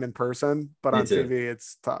watching a game in person, but Me on too. TV,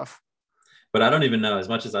 it's tough. But I don't even know. As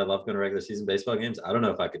much as I love going to regular season baseball games, I don't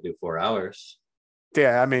know if I could do 4 hours.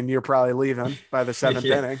 Yeah, I mean, you're probably leaving by the seventh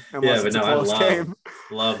Yeah, inning yeah. unless But it's a no, I close game.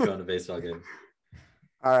 love going to baseball games.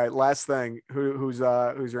 All right, last thing. Who's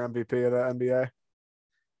your MVP of the NBA?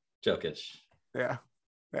 Jokic. Yeah,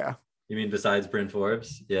 yeah. You mean besides Bryn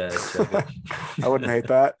Forbes? Yeah, it's Jokic. I wouldn't hate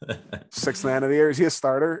that. Sixth man of the year. Is he a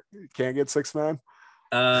starter? Can't get sixth man.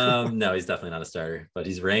 No, he's definitely not a starter, but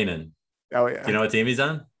he's reigning. Oh Do you yeah. know what team he's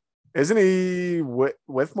on? Isn't he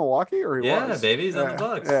with Milwaukee or he Yeah, was? baby, he's on the Yeah,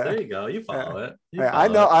 Bucks. yeah, There you go. You yeah. follow it. You Yeah, I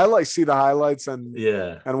follow know. it. I like see the highlights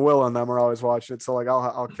Yeah, and Will and them are always watching it. So like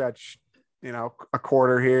I'll catch a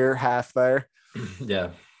quarter here, half there. yeah,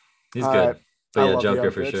 he's All right. good. But I yeah, love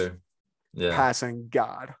Joker for Jokic. sure. Yeah, Passing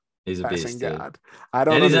God. he's a Passing beast, dude. God. I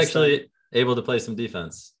don't And he's understand. actually able to play some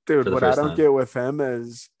defense Dude, for the what I first don't time. get with him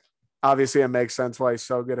is obviously it makes sense why he's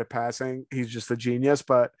so good at passing. He's just a genius.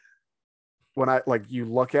 But when I like you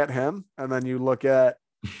look at him and then you look at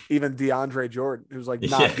even DeAndre Jordan, who's like Yeah,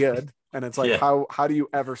 not good. And it's like, yeah. how do you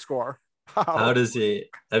ever score? How How? does he?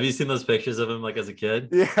 Have you seen those pictures of him like as a kid?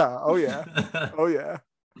 Yeah. Oh yeah. Oh yeah.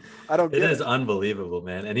 I don't It get is it. unbelievable,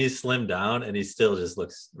 man. And he's slimmed down and he still just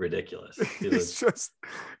looks ridiculous. He He's looks, just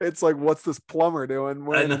it's like what's this plumber doing I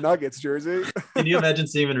wearing a know. Nuggets jersey? Can you imagine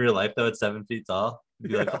seeing him in real life though at 7 feet tall?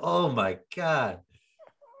 You'd be like, Yeah. oh my God.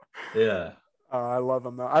 Yeah, I love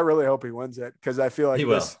him though. I really hope he wins it because I feel he like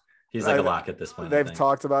will. this He's like a I, lock at this point, I they've think.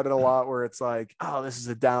 talked about it a lot where it's like, oh, this is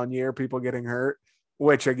a down year, people getting hurt.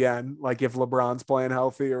 Which again, like if LeBron's playing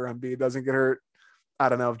healthy or Embiid doesn't get hurt, I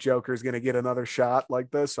don't know if Joker's gonna get another shot like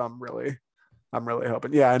this. So I'm really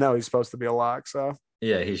hoping. Yeah, I know he's supposed to be a lock. So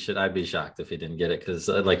Yeah, he should. I'd be shocked if he didn't get it because,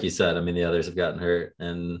 like you said, I mean, the others have gotten hurt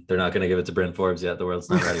and they're not going to give it to Bryn Forbes yet. The world's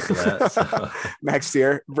not ready for that. So, next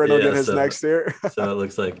year, Bryn will get yeah, his next year. so it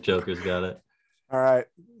looks like Joker's got it. All right,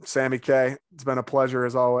 Sammy K. It's been a pleasure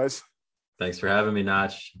as always. Thanks for having me,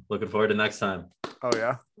 Notch. Looking forward to next time. Oh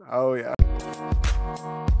yeah. Oh yeah.